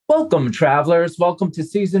Welcome, travelers. Welcome to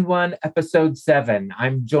Season 1, Episode 7.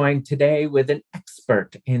 I'm joined today with an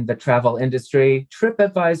expert in the travel industry, trip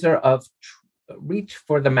advisor of Reach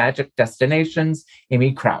for the Magic Destinations,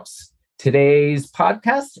 Amy Krause. Today's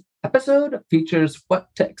podcast episode features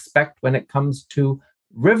what to expect when it comes to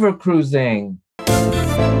river cruising.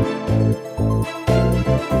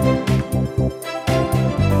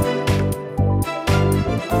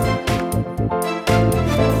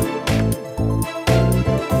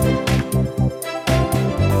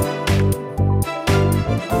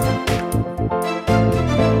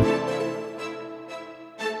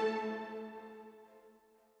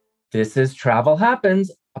 This is Travel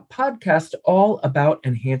Happens, a podcast all about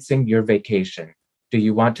enhancing your vacation. Do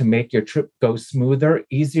you want to make your trip go smoother,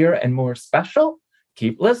 easier, and more special?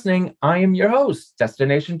 Keep listening. I am your host,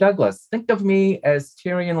 Destination Douglas. Think of me as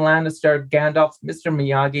Tyrion Lannister, Gandalf, Mr.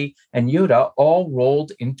 Miyagi, and Yoda all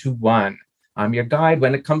rolled into one. I'm your guide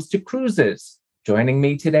when it comes to cruises. Joining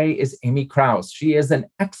me today is Amy Krause. She is an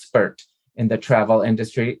expert in the travel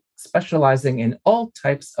industry, specializing in all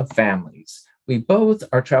types of families. We both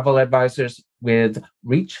are travel advisors with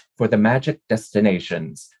Reach for the Magic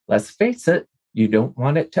Destinations. Let's face it, you don't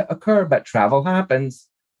want it to occur, but travel happens.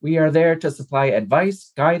 We are there to supply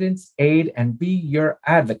advice, guidance, aid, and be your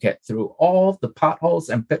advocate through all the potholes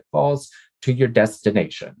and pitfalls to your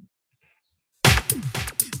destination.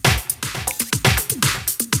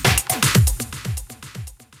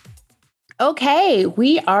 Okay,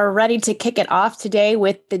 we are ready to kick it off today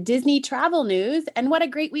with the Disney travel news. And what a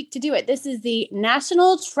great week to do it. This is the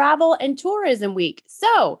National Travel and Tourism Week.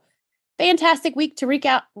 So, fantastic week to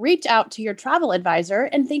reach out to your travel advisor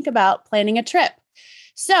and think about planning a trip.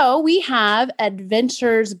 So, we have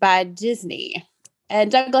Adventures by Disney. And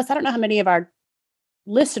Douglas, I don't know how many of our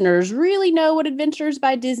listeners really know what Adventures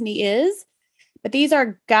by Disney is, but these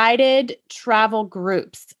are guided travel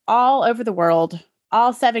groups all over the world,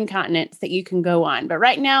 all 7 continents that you can go on. But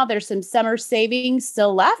right now there's some summer savings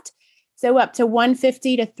still left. So up to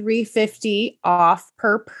 $150 to $350 off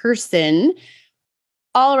per person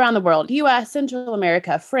all around the world. US, Central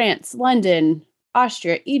America, France, London,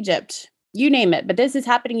 Austria, Egypt, you name it. But this is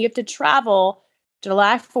happening. You have to travel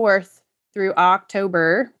July 4th through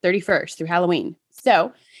October 31st through Halloween.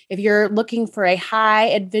 So if you're looking for a high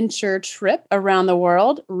adventure trip around the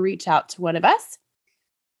world, reach out to one of us.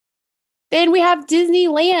 Then we have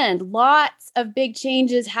Disneyland. Lots of big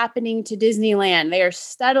changes happening to Disneyland. They are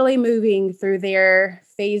steadily moving through their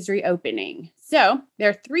phase reopening. So there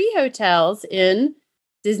are 3 hotels in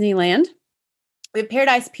Disneyland. We have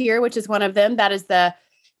Paradise Pier, which is one of them. That is the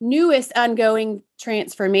newest ongoing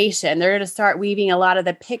transformation. They're going to start weaving a lot of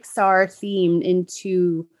the Pixar theme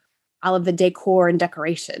into all of the decor and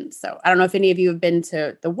decorations. So I don't know if any of you have been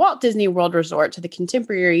to the Walt Disney World Resort, to the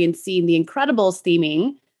Contemporary, and seen the Incredibles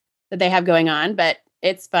theming that they have going on, but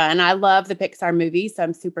it's fun. I love the Pixar movies, so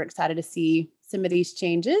I'm super excited to see some of these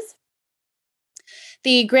changes.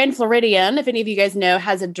 The Grand Floridian, if any of you guys know,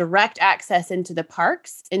 has a direct access into the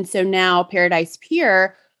parks. And so now Paradise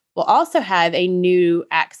Pier will also have a new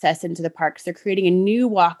access into the parks. They're creating a new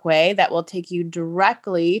walkway that will take you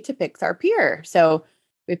directly to Pixar Pier. So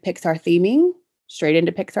with Pixar theming straight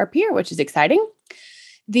into Pixar Pier, which is exciting.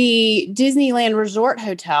 The Disneyland Resort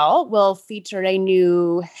Hotel will feature a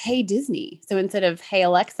new Hey Disney. So instead of Hey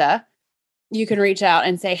Alexa, you can reach out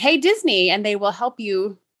and say, Hey Disney, and they will help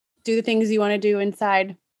you do the things you want to do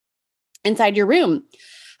inside your room.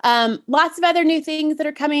 Lots of other new things that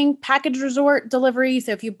are coming. Package resort delivery.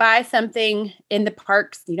 So if you buy something in the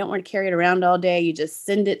parks, you don't want to carry it around all day. You just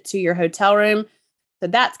send it to your hotel room. So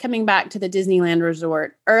that's coming back to the Disneyland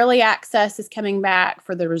Resort. Early access is coming back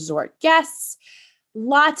for the resort guests.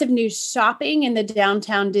 Lots of new shopping in the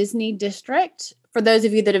downtown Disney district. For those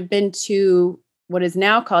of you that have been to what is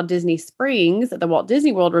now called Disney Springs at the Walt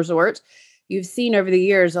Disney World Resort, you've seen over the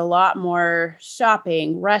years a lot more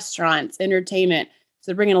shopping, restaurants, entertainment.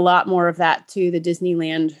 So they're bringing a lot more of that to the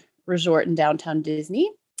Disneyland Resort in downtown Disney.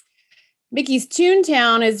 Mickey's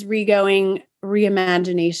Toontown is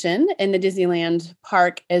reimagination in the Disneyland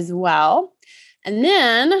park as well. And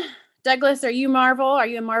then, Douglas, are you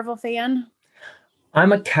a Marvel fan?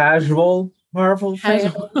 I'm a casual Marvel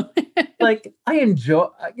fan. Like I enjoy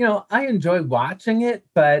watching it,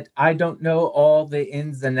 but I don't know all the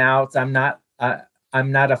ins and outs. I'm not a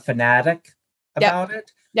fanatic about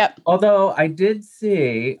it. Yep. Although I did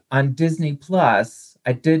see on Disney Plus,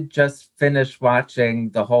 I did just finish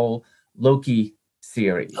watching the whole Loki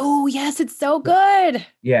series. Oh, yes, it's so good.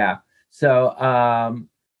 Yeah. So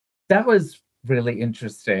that was really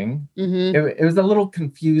interesting. Mm-hmm. It was a little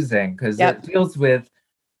confusing because it deals with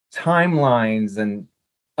timelines and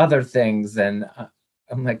other things. And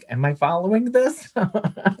I'm like, am I following this?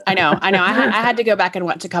 I know. I had to go back and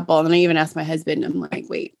watch a couple, and then I even asked my husband. I'm like,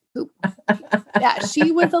 wait, who? Yeah,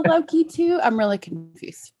 she was a Loki too. I'm really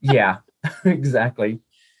confused. Yeah, exactly.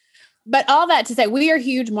 But all that to say, we are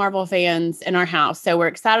huge Marvel fans in our house. So we're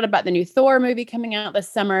excited about the new Thor movie coming out this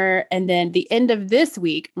summer. And then the end of this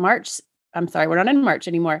week, I'm sorry, we're not in March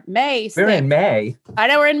anymore. May 6th. We're in May. I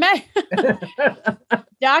know we're in May.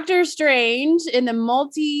 Doctor Strange in the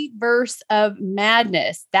Multiverse of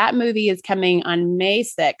Madness. That movie is coming on May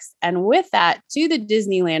 6th. And with that, to the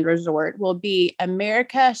Disneyland Resort will be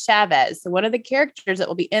America Chavez. So one of the characters that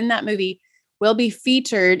will be in that movie will be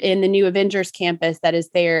featured in the new Avengers campus that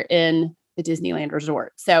is there in the Disneyland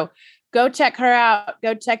Resort. So go check her out.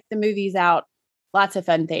 Go check the movies out. Lots of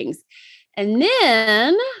fun things. And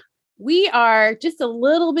then we are just a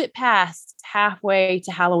little bit past halfway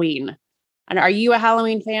to Halloween. And are you a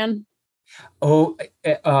Halloween fan? Oh,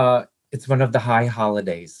 it's one of the high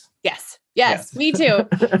holidays. Yes, me too.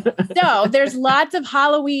 So there's lots of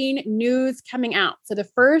Halloween news coming out. So the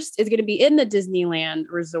first is going to be in the Disneyland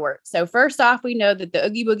Resort. So first off, we know that the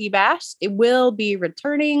Oogie Boogie Bash, it will be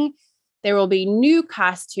returning. There will be new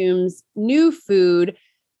costumes, new food.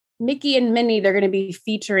 Mickey and Minnie, they're going to be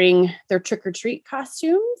featuring their trick-or-treat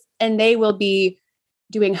costumes, and they will be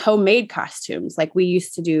doing homemade costumes like we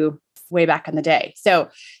used to do way back in the day. So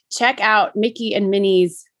check out Mickey and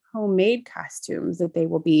Minnie's homemade costumes that they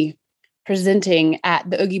will be presenting at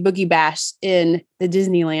the Oogie Boogie Bash in the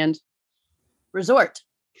Disneyland Resort.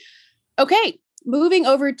 Okay, moving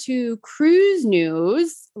over to cruise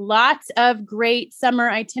news. Lots of great summer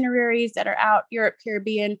itineraries that are out, Europe,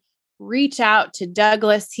 Caribbean. Reach out to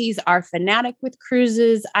Douglas. He's our fanatic with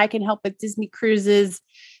cruises. I can help with Disney cruises,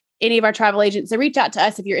 any of our travel agents. So reach out to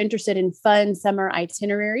us if you're interested in fun summer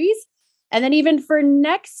itineraries. And then even for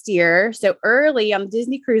next year, so early on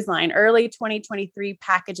Disney Cruise Line, early 2023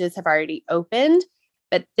 packages have already opened.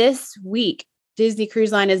 But this week, Disney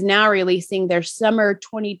Cruise Line is now releasing their summer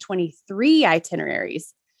 2023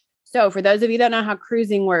 itineraries. So for those of you that know how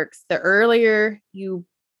cruising works, the earlier you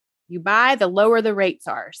buy, the lower the rates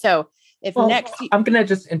are. So if I'm going to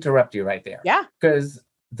just interrupt you right there. Yeah. Because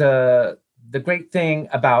the great thing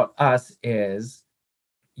about us is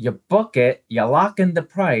you book it, you lock in the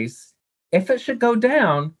price. If it should go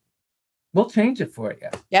down, we'll change it for you.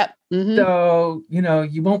 Yep. Mm-hmm. So,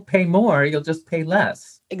 you won't pay more. You'll just pay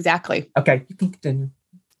less. Exactly. Okay, you can continue.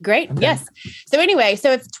 Great. Okay. Yes. So anyway,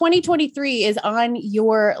 so if 2023 is on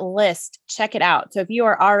your list, check it out. So if you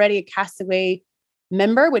are already a Castaway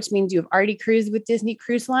member, which means you have already cruised with Disney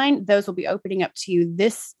Cruise Line, those will be opening up to you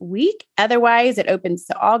this week. Otherwise, it opens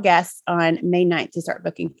to all guests on May 9th to start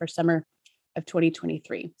booking for summer of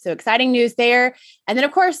 2023. So exciting news there. And then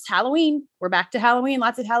of course, Halloween, we're back to Halloween.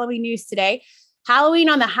 Lots of Halloween news today. Halloween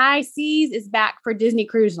on the high seas is back for Disney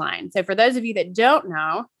Cruise Line. So for those of you that don't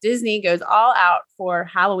know, Disney goes all out for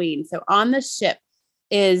Halloween. So on the ship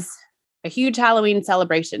is a huge Halloween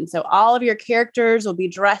celebration. So all of your characters will be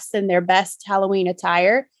dressed in their best Halloween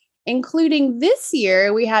attire, including this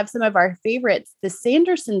year, we have some of our favorites. The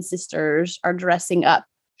Sanderson sisters are dressing up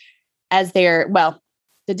as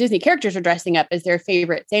the Disney characters are dressing up as their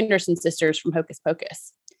favorite Sanderson sisters from Hocus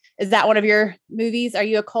Pocus. Is that one of your movies? Are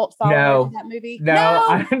you a cult follower of that movie?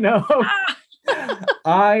 No.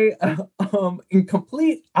 I in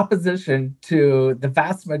complete opposition to the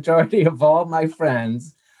vast majority of all my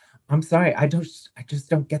friends. I'm sorry, I just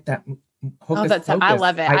don't get that. Hocus Pocus. I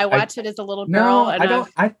love it. I watched it as a little girl. No, I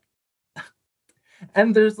don't.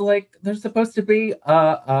 And there's supposed to be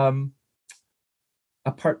a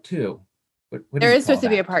part 2. What there is supposed to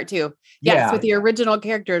be a part 2. Yes, with the original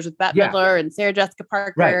characters with Bette Midler and Sarah Jessica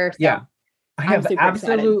Parker. Right. So yeah. I have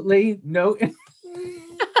absolutely no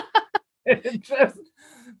interest.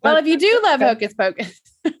 Well, if you do love Hocus Pocus.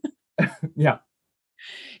 Yeah.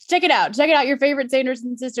 Check it out. Check it out. Your favorite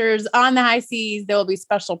Sanderson sisters on the high seas. There will be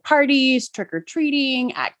special parties,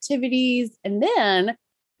 trick-or-treating, activities. And then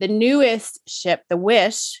the newest ship, the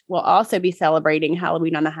Wish, will also be celebrating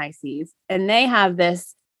Halloween on the high seas. And they have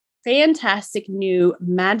this fantastic new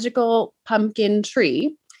magical pumpkin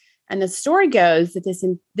tree. And the story goes that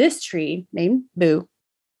this tree named Boo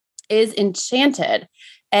is enchanted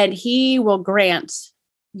and he will grant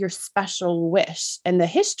your special wish. And the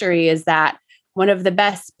history is that one of the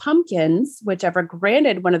best pumpkins, which ever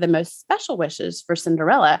granted one of the most special wishes for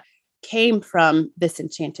Cinderella, came from this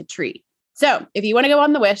enchanted tree. So if you want to go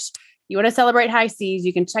on the Wish, you want to celebrate high seas,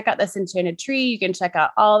 you can check out this enchanted tree. You can check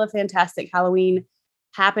out all the fantastic Halloween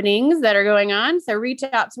happenings that are going on. So reach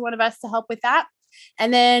out to one of us to help with that.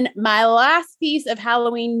 And then my last piece of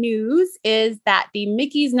Halloween news is that the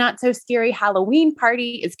Mickey's Not So Scary Halloween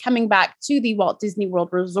Party is coming back to the Walt Disney World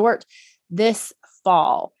Resort this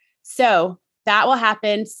fall. So that will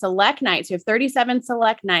happen select nights. We have 37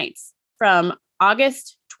 select nights from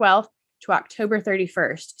August 12th to October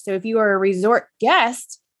 31st. So if you are a resort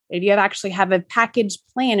guest, if you actually have a package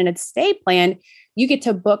plan and a stay plan, you get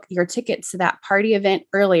to book your tickets to that party event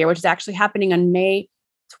earlier, which is actually happening on May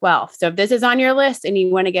 12th. So if this is on your list and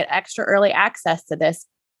you want to get extra early access to this,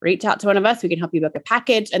 reach out to one of us. We can help you book a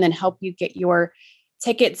package and then help you get your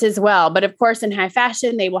tickets as well. But of course, in high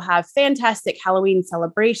fashion, they will have fantastic Halloween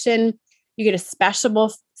celebration. You get a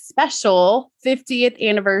special 50th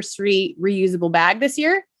anniversary reusable bag this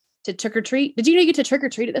year to trick or treat. Did you know you get to trick or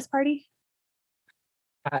treat at this party?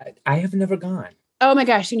 I have never gone. Oh my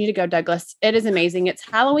gosh, you need to go, Douglas. It is amazing. It's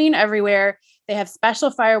Halloween everywhere. They have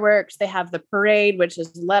special fireworks. They have the parade, which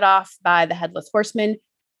is led off by the Headless Horseman,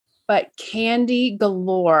 but candy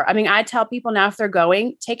galore. I mean, I tell people now if they're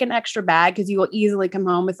going, take an extra bag because you will easily come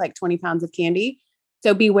home with like 20 pounds of candy.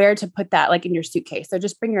 So beware to put that like in your suitcase. So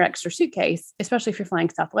just bring your extra suitcase, especially if you're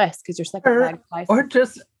flying Southwest because your second bag flies. Or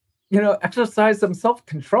just, exercise some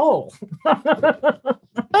self-control. But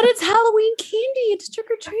it's Halloween candy. It's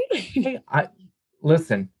trick-or-treating.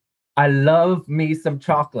 Listen, I love me some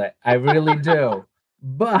chocolate. I really do.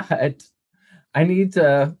 But I need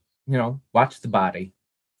to, watch the body.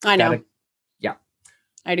 I know. Yeah.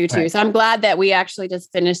 I do too. Right. So I'm glad that we actually just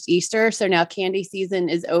finished Easter. So now candy season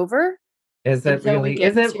is over. Is it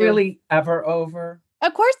really ever over?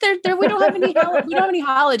 Of course, we don't have any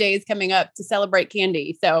holidays coming up to celebrate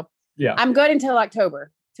candy. So yeah, I'm good until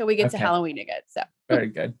October, till we get to Halloween again. So very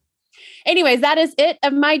good. Anyways, that is it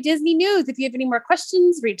of my Disney news. If you have any more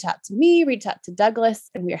questions, reach out to me, reach out to Douglas,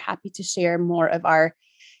 and we are happy to share more of our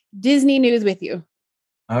Disney news with you.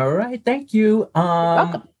 All right. Thank you. You're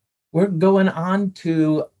welcome. We're going on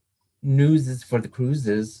to news for the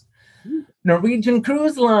cruises. Norwegian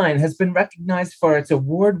Cruise Line has been recognized for its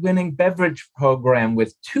award-winning beverage program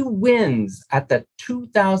with 2 wins at the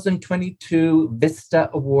 2022 Vista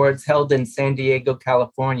Awards held in San Diego,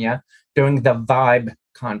 California during the Vibe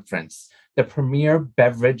Conference, the premier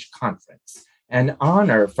beverage conference. An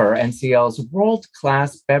honor for NCL's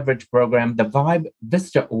world-class beverage program, the Vibe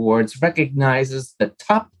Vista Awards recognizes the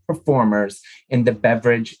top performers in the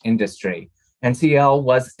beverage industry. NCL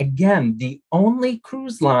was again the only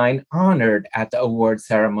cruise line honored at the award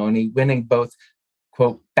ceremony, winning both,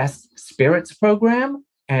 quote, Best Spirits Program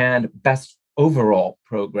and Best Overall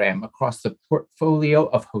Program across the portfolio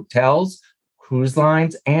of hotels, cruise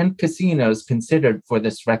lines, and casinos considered for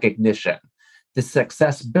this recognition. The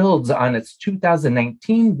success builds on its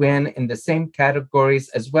 2019 win in the same categories,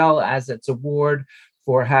 as well as its award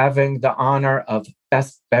for having the honor of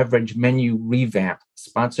Best Beverage Menu Revamp,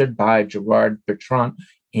 sponsored by Gerard Bertrand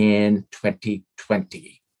in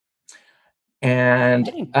 2020.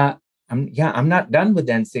 And I'm not done with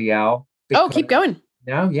NCL. Keep going.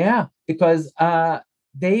 Because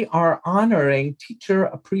they are honoring Teacher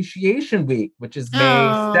Appreciation Week, which is May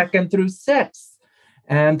 2nd through 6th,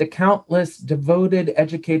 and the countless devoted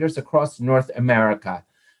educators across North America.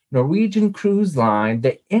 Norwegian Cruise Line,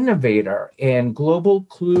 the innovator in global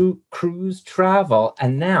cruise travel,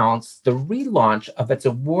 announced the relaunch of its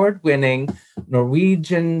award-winning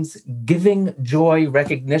Norwegian's Giving Joy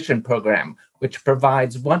Recognition Program, which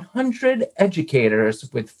provides 100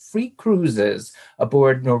 educators with free cruises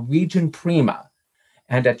aboard Norwegian Prima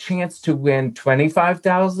and a chance to win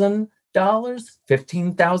 $25,000,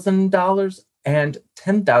 $15,000, and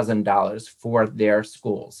 $10,000 for their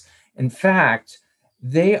schools. In fact,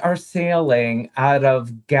 they are sailing out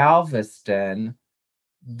of Galveston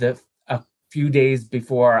a few days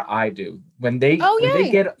before I do. When they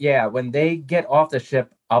get off the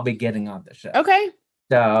ship, I'll be getting on the ship. Okay.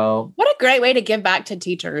 So what a great way to give back to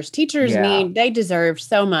teachers. Teachers they deserve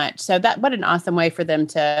so much. So what an awesome way for them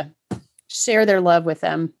to share their love with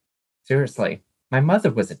them. Seriously. My mother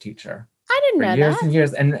was a teacher. I didn't know years that. and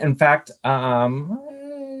years. And in fact,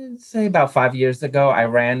 say about 5 years ago, I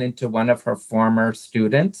ran into one of her former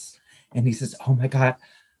students and he says, "Oh my God,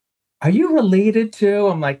 are you related to?"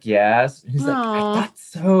 I'm like, "Yes." He's like, "I thought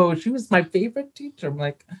so. She was my favorite teacher." I'm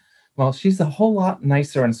like, "Well, she's a whole lot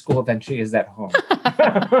nicer in school than she is at home."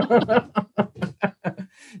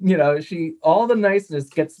 All the niceness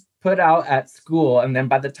gets put out at school. And then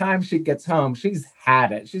by the time she gets home, she's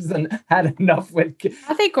had it. She's had enough with kids.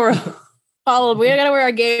 I think we got to wear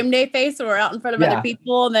a game day face when we're out in front of other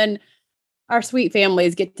people. And then our sweet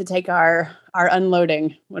families get to take our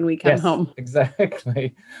unloading when we come home.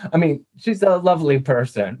 Exactly. I mean, she's a lovely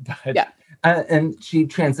person, but And she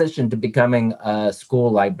transitioned to becoming a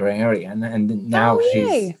school librarian, and now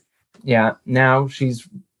yay. now she's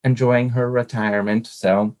enjoying her retirement.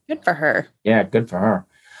 So good for her. Yeah, good for her.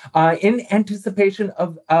 In anticipation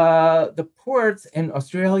of the ports in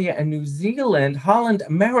Australia and New Zealand, Holland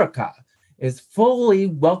America is fully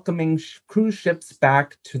welcoming cruise ships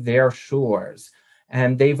back to their shores.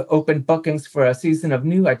 And they've opened bookings for a season of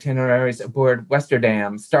new itineraries aboard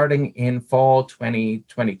Westerdam starting in fall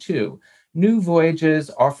 2022. New voyages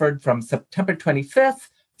offered from September 25th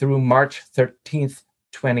through March 13th,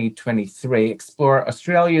 2023 explore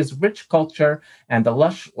Australia's rich culture and the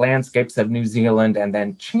lush landscapes of New Zealand, and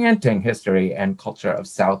then chanting history and culture of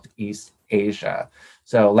Southeast Asia.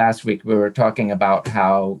 So last week we were talking about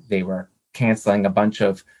how they were canceling a bunch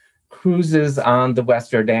of cruises on the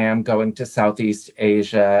Westerdam going to Southeast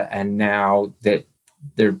Asia, and now that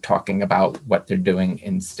they're talking about what they're doing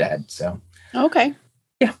instead. So okay.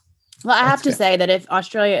 Yeah. Well, I have to say that if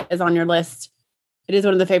Australia is on your list, it is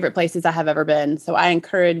one of the favorite places I have ever been. So I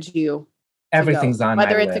encourage you. Everything's on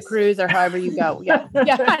whether my it's list. a cruise or however you go. Yeah.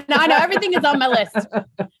 Yeah. No, I know everything is on my list.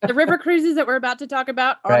 The river cruises that we're about to talk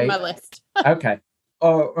about are on my list. Okay.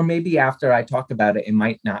 Or maybe after I talk about it, it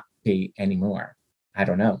might not be anymore. I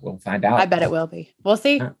don't know. We'll find out. I bet it will be. We'll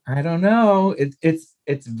see. I don't know.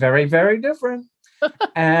 It's very, very different.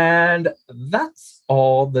 And that's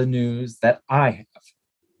all the news that I have.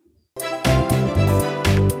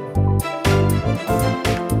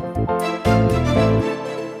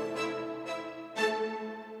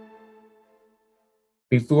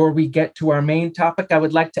 Before we get to our main topic, I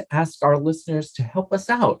would like to ask our listeners to help us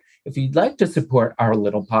out. If you'd like to support our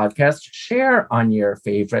little podcast, share on your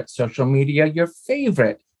favorite social media your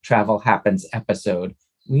favorite Travel Happens episode.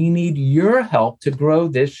 We need your help to grow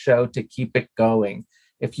this show to keep it going.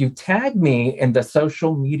 If you tag me in the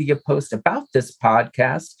social media post about this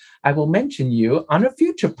podcast, I will mention you on a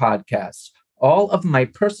future podcast. All of my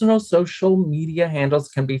personal social media handles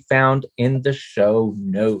can be found in the show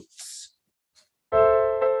notes.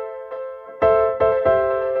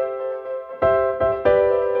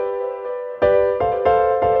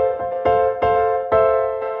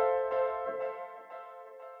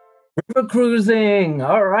 River cruising.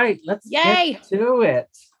 All right, let's get to it.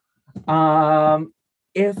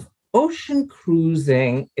 If ocean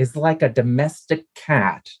cruising is like a domestic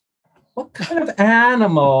cat, what kind of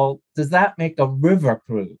animal does that make a river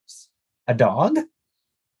cruise? A dog?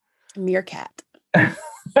 A meerkat.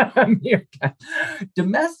 Meerkat.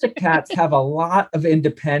 Domestic cats have a lot of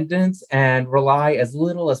independence and rely as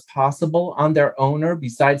little as possible on their owner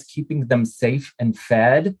besides keeping them safe and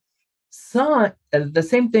fed. The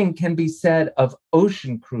same thing can be said of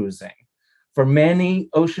ocean cruising. For many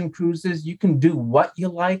ocean cruises, you can do what you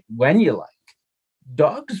like when you like.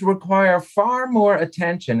 Dogs require far more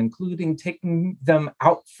attention, including taking them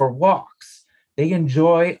out for walks. They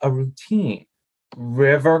enjoy a routine.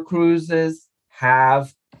 River cruises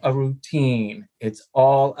have a routine. It's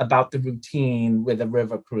all about the routine with a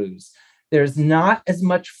river cruise. There's not as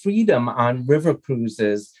much freedom on river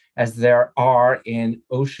cruises as there are in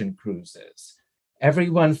ocean cruises.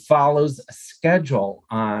 Everyone follows a schedule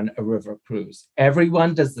on a river cruise.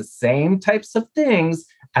 Everyone does the same types of things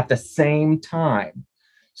at the same time.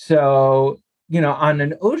 So, on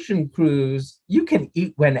an ocean cruise, you can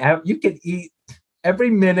eat whenever, you can eat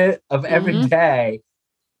every minute of every day.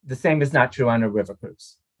 The same is not true on a river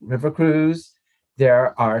cruise. River cruise,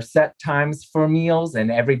 there are set times for meals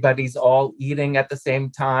and everybody's all eating at the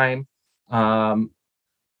same time.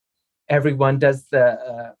 Everyone does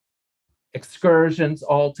the excursions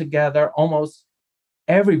all together. Almost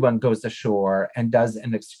everyone goes ashore and does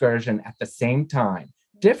an excursion at the same time.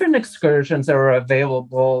 Different excursions are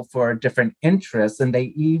available for different interests, and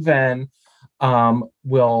they even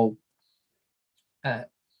will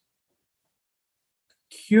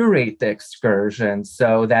curate the excursion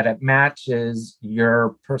so that it matches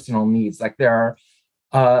your personal needs. Like there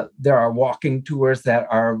are walking tours that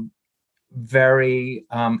are very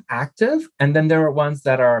active, and then there are ones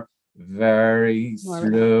that are very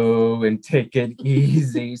slow and take it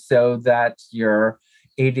easy so that your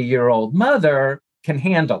 80-year-old mother can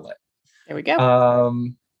handle it. There we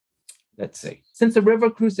go. Let's see. Since the river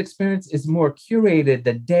cruise experience is more curated,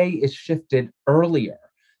 the day is shifted earlier.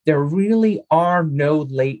 There really are no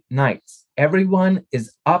late nights. Everyone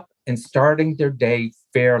is up and starting their day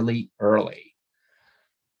fairly early.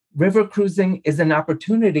 River cruising is an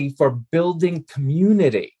opportunity for building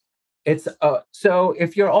community. It's so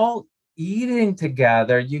if you're all eating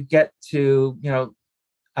together, you get to,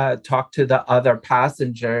 talk to the other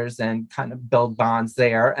passengers and kind of build bonds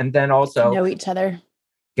there. And then also know each other.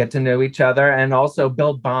 get to know each other and also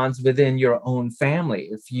build bonds within your own family.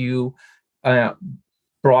 If you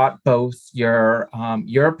brought both your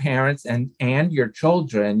parents and your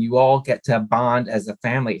children, you all get to bond as a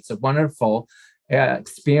family. It's a wonderful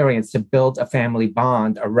experience to build a family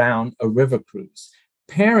bond around a river cruise.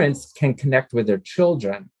 Parents can connect with their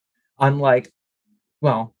children, unlike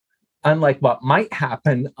what might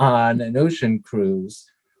happen on an ocean cruise.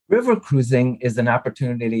 River cruising is an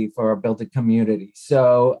opportunity for a built community.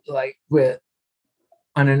 So, like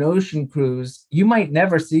on an ocean cruise, you might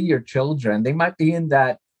never see your children. They might be in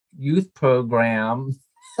that youth program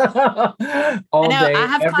all day. I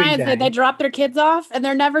have every clients day. that they drop their kids off and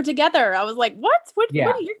they're never together. I was like, what?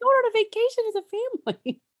 Yeah. You're going on a vacation as a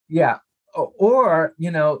family. Yeah. Or,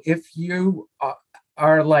 if you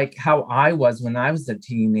are like how I was when I was a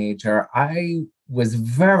teenager, I was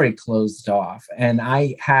very closed off, and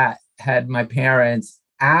I had my parents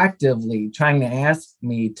actively trying to ask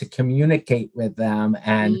me to communicate with them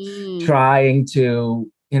and trying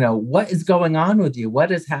to, what is going on with you?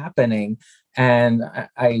 What is happening? And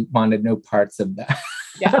I wanted no parts of that.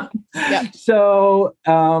 Yeah. Yeah. So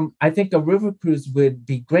I think a river cruise would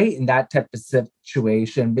be great in that type of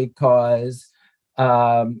situation because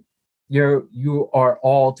you are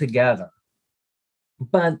all together.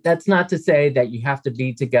 But that's not to say that you have to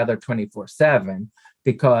be together 24/7,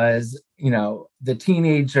 because, the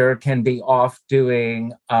teenager can be off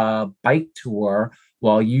doing a bike tour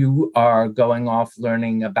while you are going off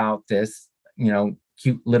learning about this,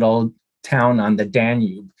 cute little town on the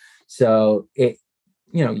Danube. So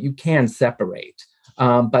you can separate.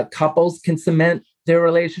 But couples can cement their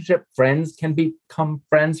relationship. Friends can become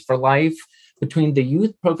friends for life. Between the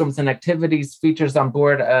youth programs and activities features on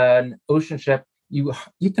board an ocean ship, you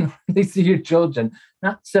can hardly see your children.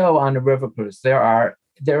 Not so on a river cruise. There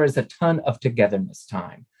is a ton of togetherness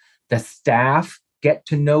time. The staff get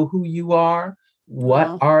to know who you are.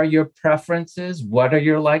 What are your preferences? What are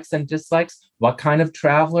your likes and dislikes? What kind of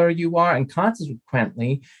traveler you are, and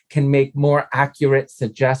consequently can make more accurate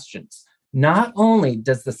suggestions. Not only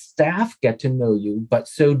does the staff get to know you, but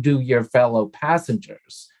so do your fellow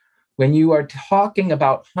passengers. When you are talking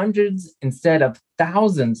about hundreds instead of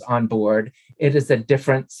thousands on board, it is a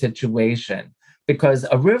different situation, because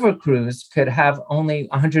a river cruise could have only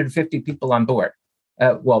 150 people on board.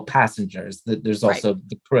 Passengers. There's also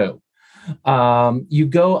the crew. You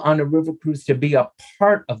go on a river cruise to be a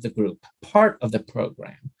part of the group, part of the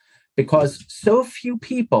program, because so few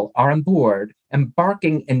people are on board.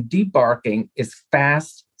 Embarking and debarking is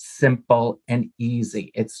fast, simple, and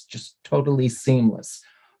easy. It's just totally seamless.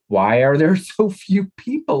 Why are there so few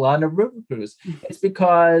people on a river cruise? It's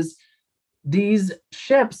because these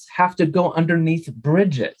ships have to go underneath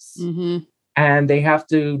bridges. Mm-hmm. And they have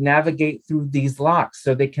to navigate through these locks,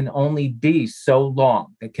 so they can only be so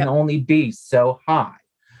long. They can only be so high.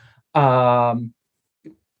 Are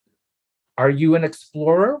you an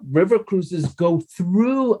explorer? River cruises go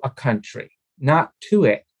through a country, not to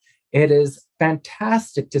it. It is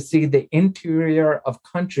fantastic to see the interior of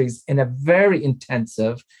countries in a very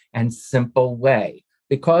intensive and simple way.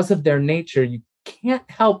 Because of their nature, you can't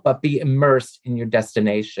help but be immersed in your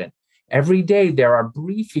destination. Every day, there are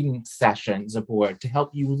briefing sessions aboard to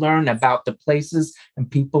help you learn about the places and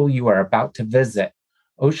people you are about to visit.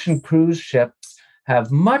 Ocean cruise ships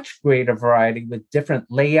have much greater variety with different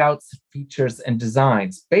layouts, features, and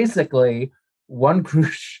designs. Basically, one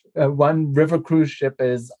river cruise ship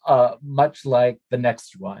is much like the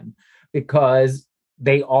next one, because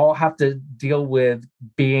they all have to deal with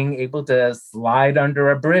being able to slide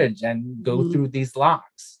under a bridge and go through these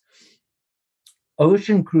locks.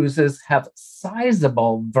 Ocean cruises have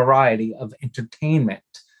sizable variety of entertainment.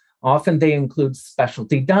 Often they include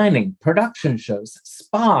specialty dining, production shows,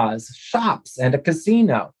 spas, shops, and a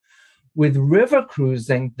casino. With river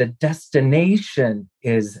cruising, the destination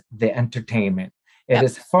is the entertainment. It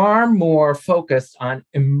is far more focused on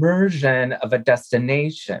immersion of a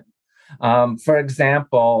destination. For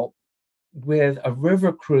example, with a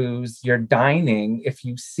river cruise, you're dining. If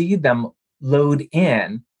you see them load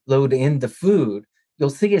in the food, you'll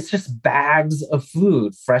see it's just bags of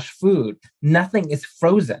food, fresh food. Nothing is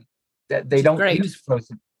frozen. They don't use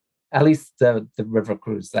frozen, at least the river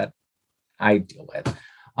cruise that I deal with.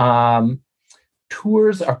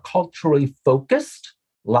 Tours are culturally focused.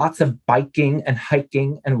 Lots of biking and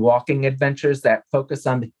hiking and walking adventures that focus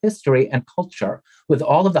on the history and culture. With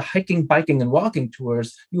all of the hiking, biking, and walking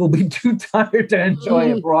tours, you will be too tired to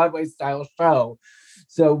enjoy a Broadway-style show.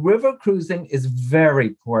 So river cruising is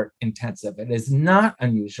very port intensive. It is not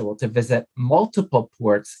unusual to visit multiple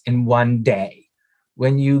ports in one day.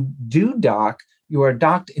 When you do dock, you are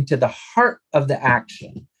docked into the heart of the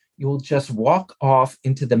action. you will just walk off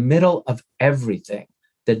into the middle of everything.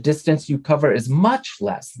 The distance you cover is much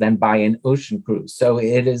less than by an ocean cruise, so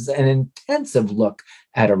it is an intensive look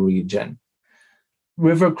at a region.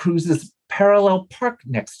 River cruises parallel park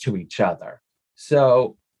next to each other.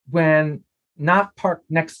 So when not parked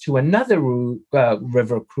next to another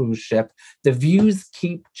river cruise ship, the views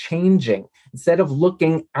keep changing. Instead of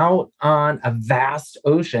looking out on a vast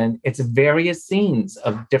ocean, it's various scenes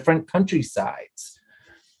of different countrysides.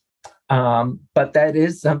 But that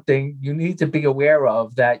is something you need to be aware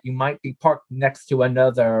of, that you might be parked next to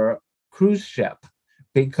another cruise ship,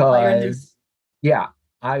 because, yeah,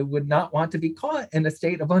 I would not want to be caught in a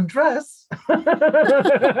state of undress. Close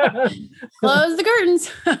the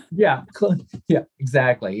curtains. Yeah,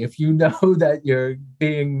 exactly. If you know that you're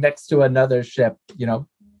being next to another ship,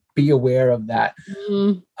 be aware of that.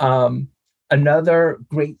 Mm. Another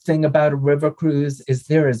great thing about a river cruise is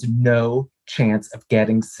there is no chance of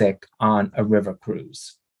getting sick on a river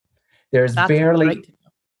cruise. There is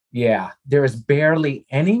barely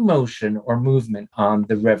any motion or movement on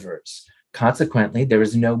the rivers. Consequently, there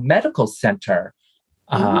is no medical center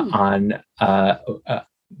on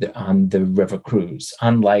the river cruise,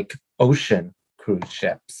 unlike ocean cruise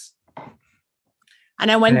ships. I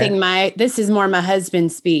know one thing, this is more my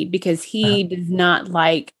husband's speed, because he does not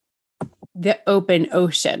like the open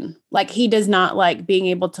ocean. Like, he does not like being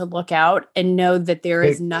able to look out and know that there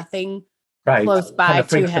is nothing close by kind of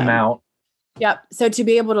freaks to him. Them out. Yep. So to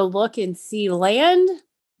be able to look and see land,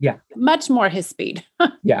 much more his speed.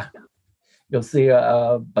 Yeah. You'll see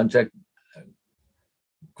a bunch of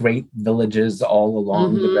great villages all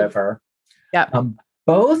along the river. Yep.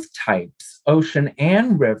 Both types, ocean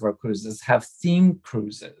and river cruises, have themed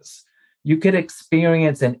cruises. You could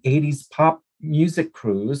experience an 80s pop music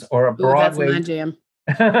cruise, or a Broadway that's my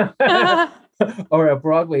jam. or a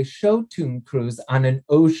Broadway show tune cruise on an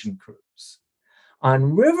ocean cruise.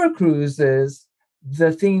 On river cruises,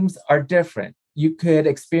 the themes are different. You could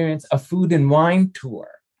experience a food and wine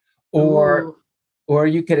tour, or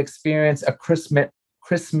you could experience a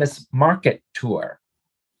Christmas market tour.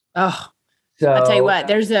 Oh, so I tell you what,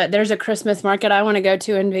 there's a Christmas market I want to go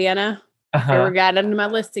to in Vienna. Here we got it on my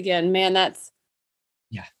list again. Man, that's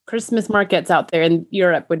Christmas markets out there in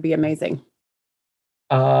Europe would be amazing.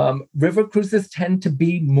 River cruises tend to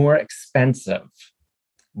be more expensive.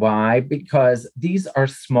 Why? Because these are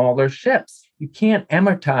smaller ships. You can't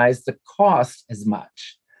amortize the cost as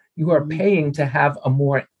much. You are paying to have a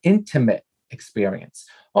more intimate experience.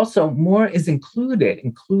 Also, more is included,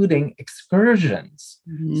 including excursions.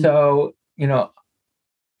 Mm-hmm. So, you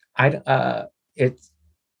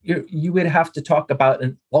would have to talk about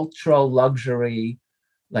an ultra luxury,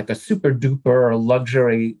 like a super duper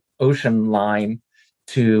luxury ocean line,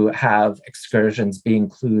 to have excursions be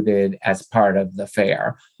included as part of the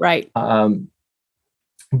fare. Right.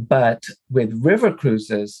 But with river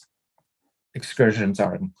cruises, excursions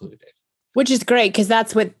are included. Which is great, because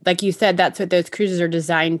that's what, like you said, that's what those cruises are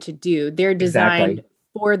designed to do. They're designed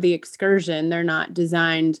for the excursion. They're not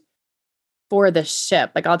designed for the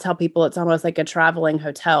ship. Like, I'll tell people it's almost like a traveling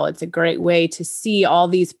hotel. It's a great way to see all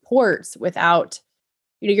these ports without,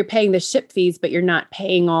 you're paying the ship fees, but you're not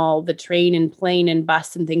paying all the train and plane and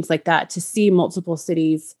bus and things like that to see multiple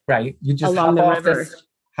cities. Right. You just along the river.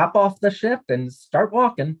 Hop off the ship and start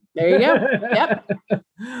walking. There you go. Yep.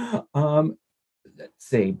 Let's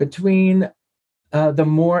see. Between the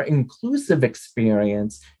more inclusive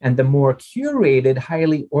experience and the more curated,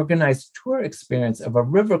 highly organized tour experience of a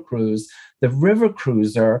river cruise, the river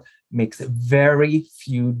cruiser makes very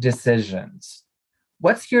few decisions.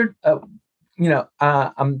 What's your,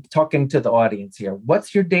 I'm talking to the audience here.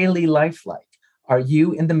 What's your daily life like? Are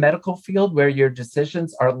you in the medical field where your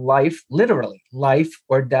decisions are literally life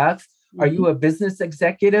or death? Mm-hmm. Are you a business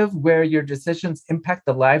executive where your decisions impact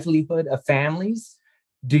the livelihood of families?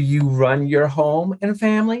 Do you run your home and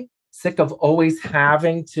family? Sick of always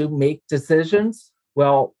having to make decisions?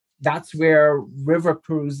 Well, that's where river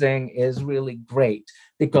cruising is really great,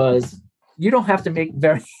 because you don't have to make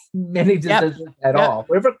very many decisions at all.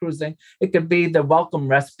 River cruising, it could be the welcome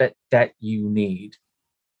respite that you need.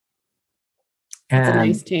 It's a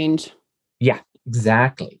nice change. Yeah,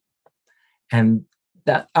 exactly. And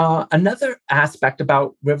that another aspect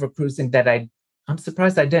about river cruising that I'm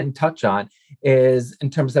surprised I didn't touch on is, in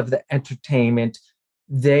terms of the entertainment,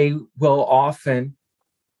 they will often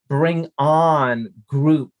bring on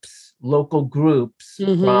local groups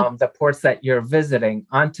from the ports that you're visiting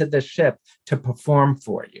onto the ship to perform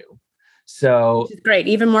for you. So it's great.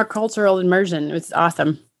 Even more cultural immersion. It's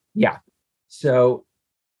awesome. Yeah. So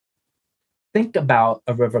think about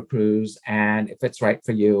a river cruise and if it's right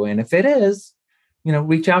for you. And if it is,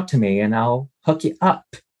 reach out to me and I'll hook you up.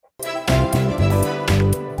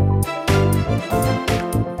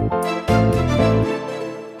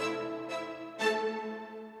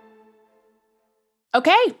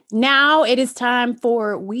 Okay, now it is time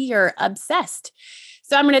for We Are Obsessed.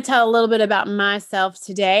 So I'm going to tell a little bit about myself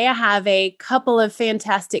today. I have a couple of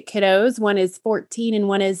fantastic kiddos. One is 14 and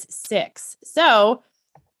one is 6. So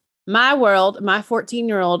my world, my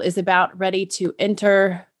 14-year-old is about ready to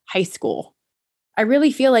enter high school. I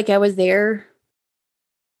really feel like I was there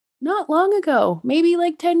not long ago, maybe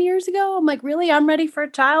like 10 years ago. I'm like, really? I'm ready for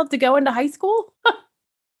a child to go into high school?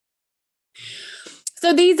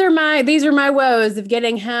 So these are my woes of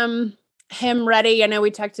getting him ready. I know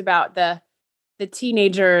we talked about the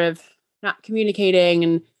teenager of not communicating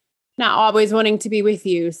and not always wanting to be with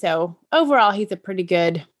you. So overall, he's a pretty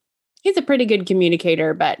good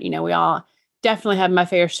communicator, but we all definitely have my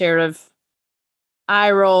fair share of eye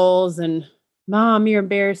rolls and Mom, you're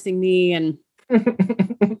embarrassing me. And,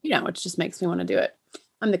 it just makes me want to do it.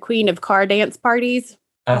 I'm the queen of car dance parties.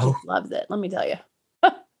 He just loves it. Let me tell you.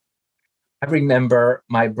 I remember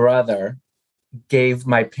my brother gave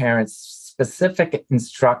my parents specific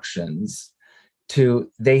instructions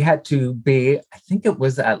they had to be, I think it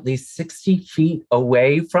was at least 60 feet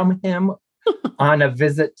away from him on a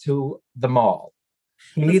visit to the mall.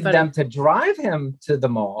 He needed them to drive him to the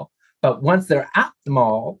mall, but once they're at the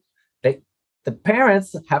mall, the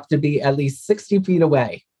parents have to be at least 60 feet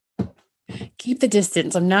away. Keep the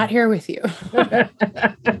distance. I'm not here with you.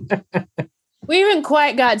 We haven't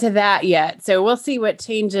quite got to that yet. So we'll see what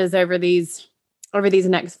changes over these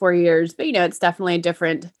next 4 years. But, it's definitely a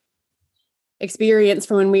different experience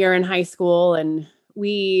from when we were in high school. And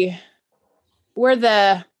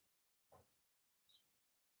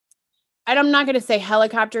I'm not going to say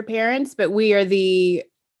helicopter parents, but we are the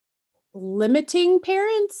limiting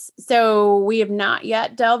parents. So we have not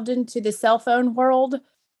yet delved into the cell phone world,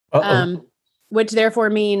 which therefore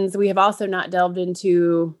means we have also not delved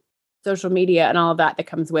into social media and all of that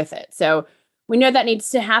comes with it. So we know that needs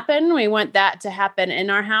to happen. We want that to happen in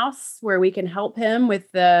our house where we can help him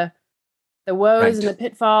with the woes and the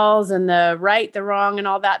pitfalls and the right, the wrong, and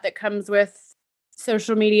all that comes with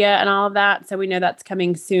social media and all of that. So we know that's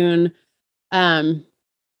coming soon. But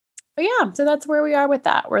yeah, so that's where we are with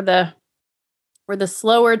that. We're the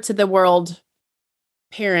slower to the world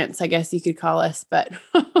parents, I guess you could call us. But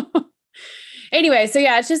anyway, so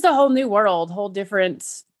yeah, it's just a whole new world, whole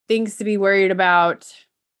different things to be worried about,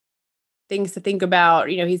 things to think about.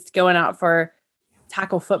 He's going out for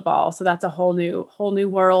tackle football. So that's a whole new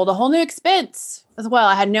world, a whole new expense as well.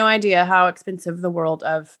 I had no idea how expensive the world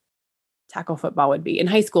of tackle football would be. In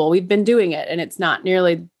high school, we've been doing it and it's not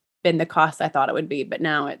nearly been the cost I thought it would be, but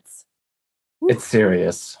now it's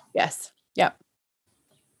serious. Yes. Yep.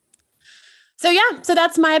 So yeah, so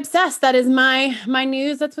that's my obsessed. That is my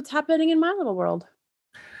news. That's what's happening in my little world.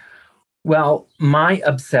 Well, my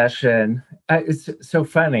obsession is so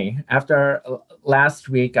funny. After last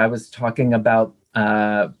week, I was talking about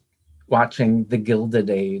watching The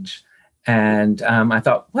Gilded Age, and I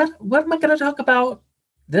thought, what am I going to talk about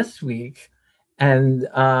this week? And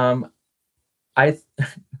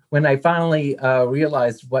when I finally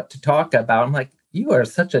realized what to talk about, I'm like, you are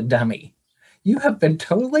such a dummy. You have been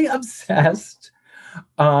totally obsessed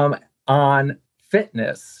on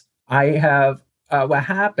fitness. I have. What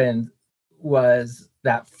happened was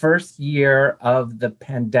that first year of the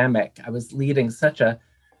pandemic, I was leading such a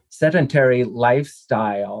sedentary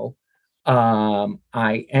lifestyle. I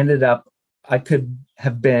could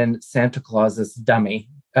have been Santa Claus's double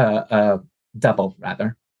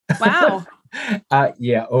rather. Wow.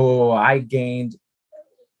 Yeah. Oh, I gained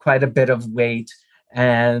quite a bit of weight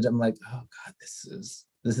and I'm like, oh God, this is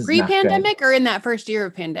pre-pandemic or in that first year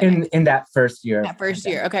of pandemic? In that first year. That first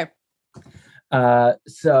year. Okay.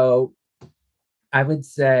 So I would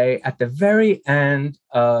say at the very end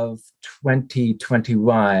of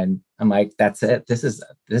 2021, I'm like, that's it. This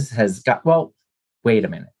has got, well, wait a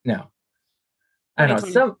minute. No, I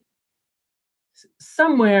don't know.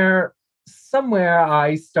 Somewhere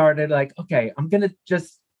I started like, okay, I'm going to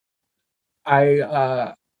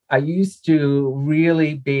I used to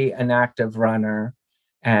really be an active runner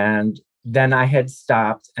and then I had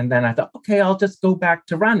stopped and then I thought, okay, I'll just go back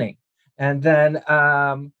to running. And then,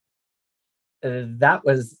 that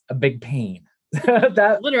was a big pain. I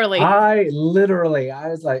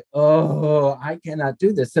was like, oh, I cannot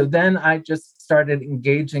do this. So then I just started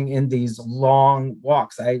engaging in these long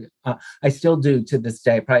walks. I still do to this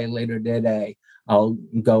day, probably later today, I'll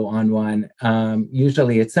go on one.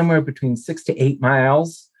 Usually it's somewhere between 6 to 8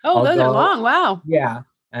 miles. Oh, those are long. Wow. Yeah.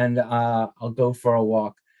 And I'll go for a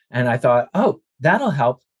walk. And I thought, oh, that'll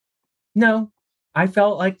help. No, I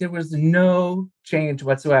felt like there was no change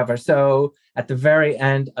whatsoever. So at the very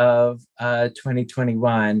end of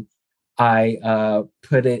 2021, I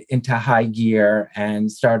put it into high gear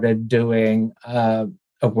and started doing a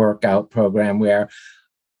workout program where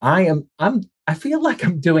I feel like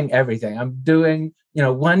I'm doing everything. I'm doing,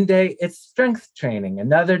 one day it's strength training,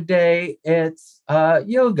 another day it's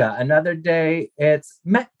yoga, another day it's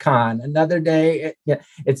Metcon, another day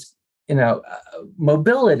it's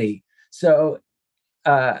mobility. So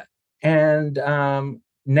and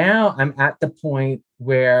now I'm at the point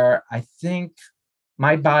where I think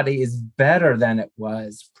my body is better than it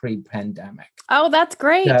was pre-pandemic. Oh, that's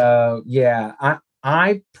great. So yeah,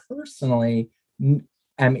 I personally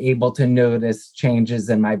am able to notice changes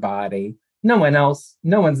in my body. No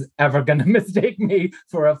one's ever going to mistake me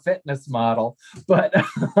for a fitness model. But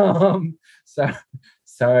so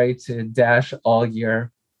sorry to dash all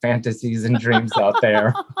your fantasies and dreams out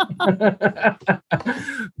there.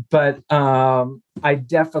 But I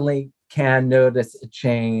definitely can notice a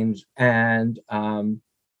change. And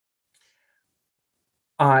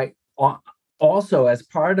I also, as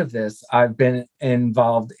part of this, I've been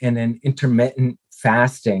involved in an intermittent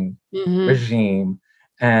fasting regime,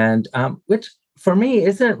 and which for me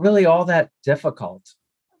isn't really all that difficult.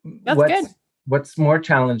 That's good. What's more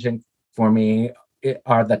challenging for me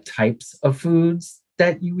are the types of foods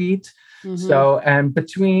that you eat. So, and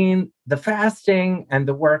between the fasting and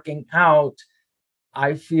the working out,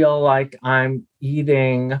 I feel like I'm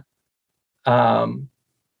eating. I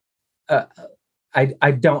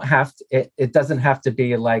don't have to. It doesn't have to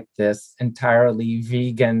be like this entirely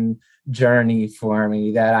vegan journey for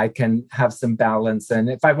me. That I can have some balance, and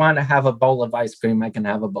if I want to have a bowl of ice cream, I can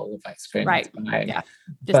have a bowl of ice cream. Right? Yeah,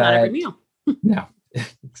 just not every meal. No.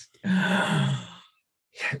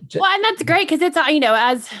 Well, and that's great because it's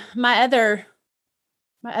as my other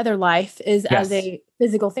life is as a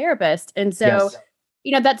physical therapist, and so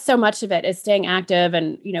that's so much of it is staying active.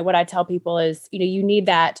 And what I tell people is you need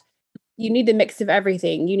that. You need the mix of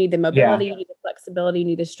everything. You need the mobility, you need the flexibility, you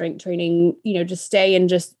need the strength training, just stay in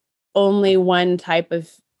just only one type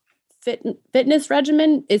of fitness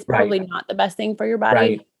regimen is probably not the best thing for your body.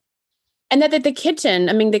 Right. And that the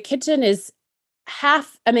kitchen is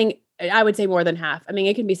half, I would say more than half.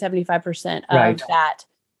 It can be 75% of that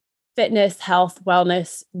fitness, health,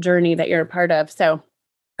 wellness journey that you're a part of. So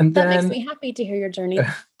and that makes me happy to hear your journey.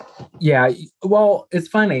 Yeah. Well, it's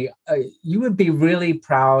funny. You would be really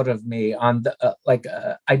proud of me on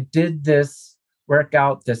the, I did this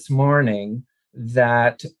workout this morning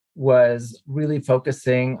that was really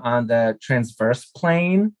focusing on the transverse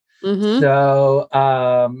plane. So,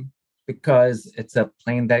 because it's a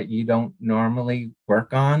plane that you don't normally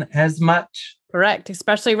work on as much. Correct.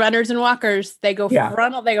 Especially runners and walkers. They go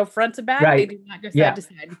frontal, they go front to back. They do not go side to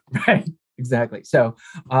side. Right. Exactly. So,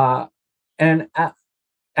 and at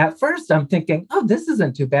first I'm thinking, oh, this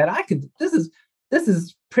isn't too bad. This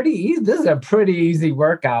is pretty easy. This is a pretty easy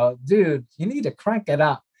workout, dude. You need to crank it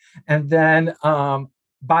up. And then,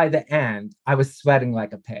 by the end, I was sweating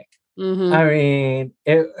like a pig.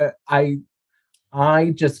 I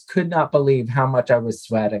just could not believe how much I was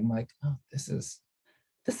sweating. Like, oh, this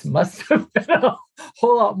must have been a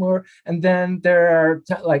whole lot more. And then there are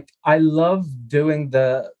I love doing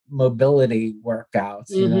the mobility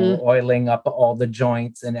workouts, oiling up all the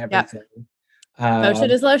joints and everything.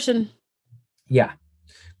 Motion is lotion. Yeah.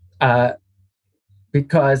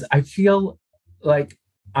 Because I feel like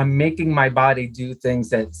I'm making my body do things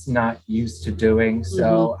that it's not used to doing.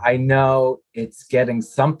 So I know it's getting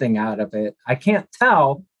something out of it. I can't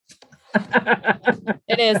tell.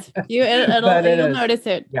 It is. You'll notice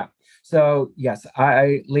it. Yeah. So yes,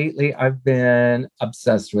 lately I've been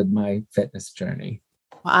obsessed with my fitness journey.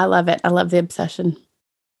 Well, I love it. I love the obsession.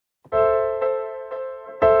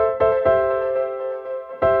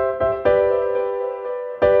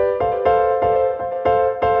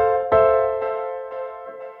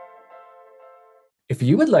 If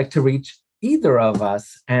you would like to reach either of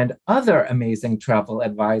us and other amazing travel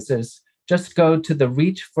advisors, just go to the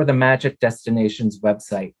Reach for the Magic Destinations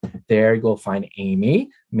website. There you'll find Amy,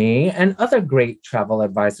 me, and other great travel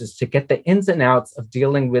advisors to get the ins and outs of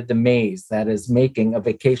dealing with the maze that is making a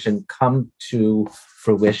vacation come to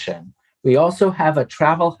fruition. We also have a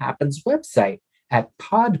Travel Happens website at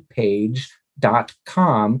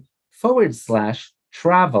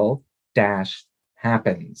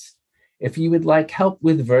podpage.com/travel-happens. If you would like help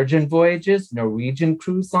with Virgin Voyages, Norwegian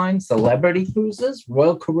Cruise Line, Celebrity Cruises,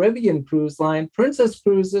 Royal Caribbean Cruise Line, Princess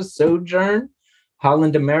Cruises, Sojourn,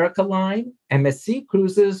 Holland America Line, MSC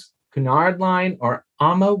Cruises, Cunard Line, or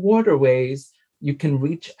AMA Waterways, you can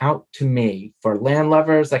reach out to me. For land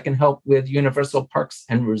lovers, I can help with Universal Parks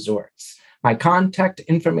and Resorts. My contact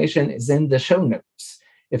information is in the show notes.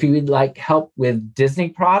 If you would like help with Disney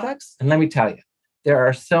products, and let me tell you, there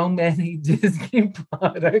are so many Disney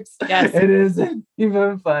products. Yes. It isn't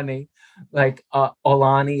even funny. Like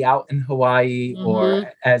Aulani out in Hawaii,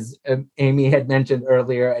 or as Amy had mentioned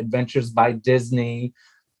earlier, Adventures by Disney.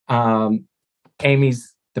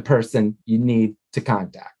 Amy's the person you need to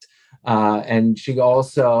contact. And she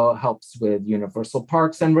also helps with Universal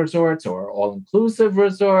Parks and Resorts or all-inclusive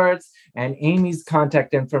resorts. And Amy's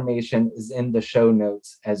contact information is in the show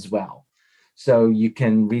notes as well. So you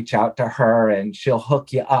can reach out to her and she'll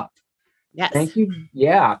hook you up. Yes. Thank you.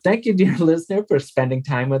 Yeah. Thank you, dear listener, for spending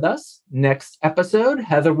time with us. Next episode,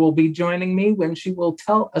 Heather will be joining me when she will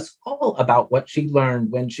tell us all about what she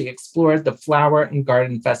learned when she explored the Flower and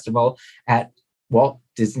Garden Festival at Walt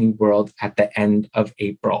Disney World at the end of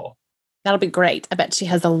April. That'll be great. I bet she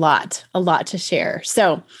has a lot to share.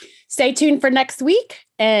 So stay tuned for next week.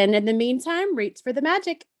 And in the meantime, reach for the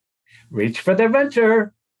magic. Reach for the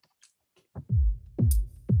adventure.